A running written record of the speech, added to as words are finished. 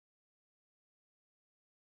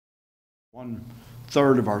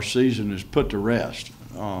1/3 of our season is put to rest.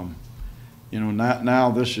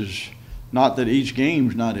 Now this is not that each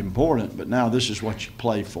game's not important, but now this is what you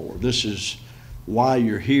play for. This is why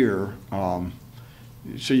you're here.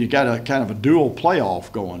 So you got a kind of a dual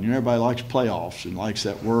playoff going. Everybody likes playoffs and likes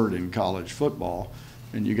that word in college football.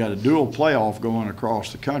 And you got a dual playoff going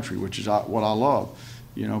across the country, which is what I love.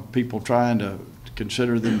 People trying to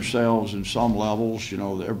consider themselves in some levels.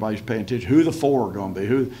 Everybody's paying attention. Who the four are going to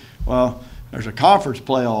be? Well, there's a conference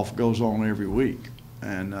playoff goes on every week.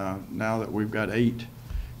 And now that we've got 8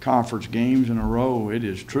 conference games in a row, it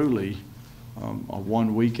is truly a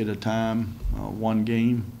 1 week at a time, 1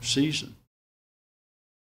 game season.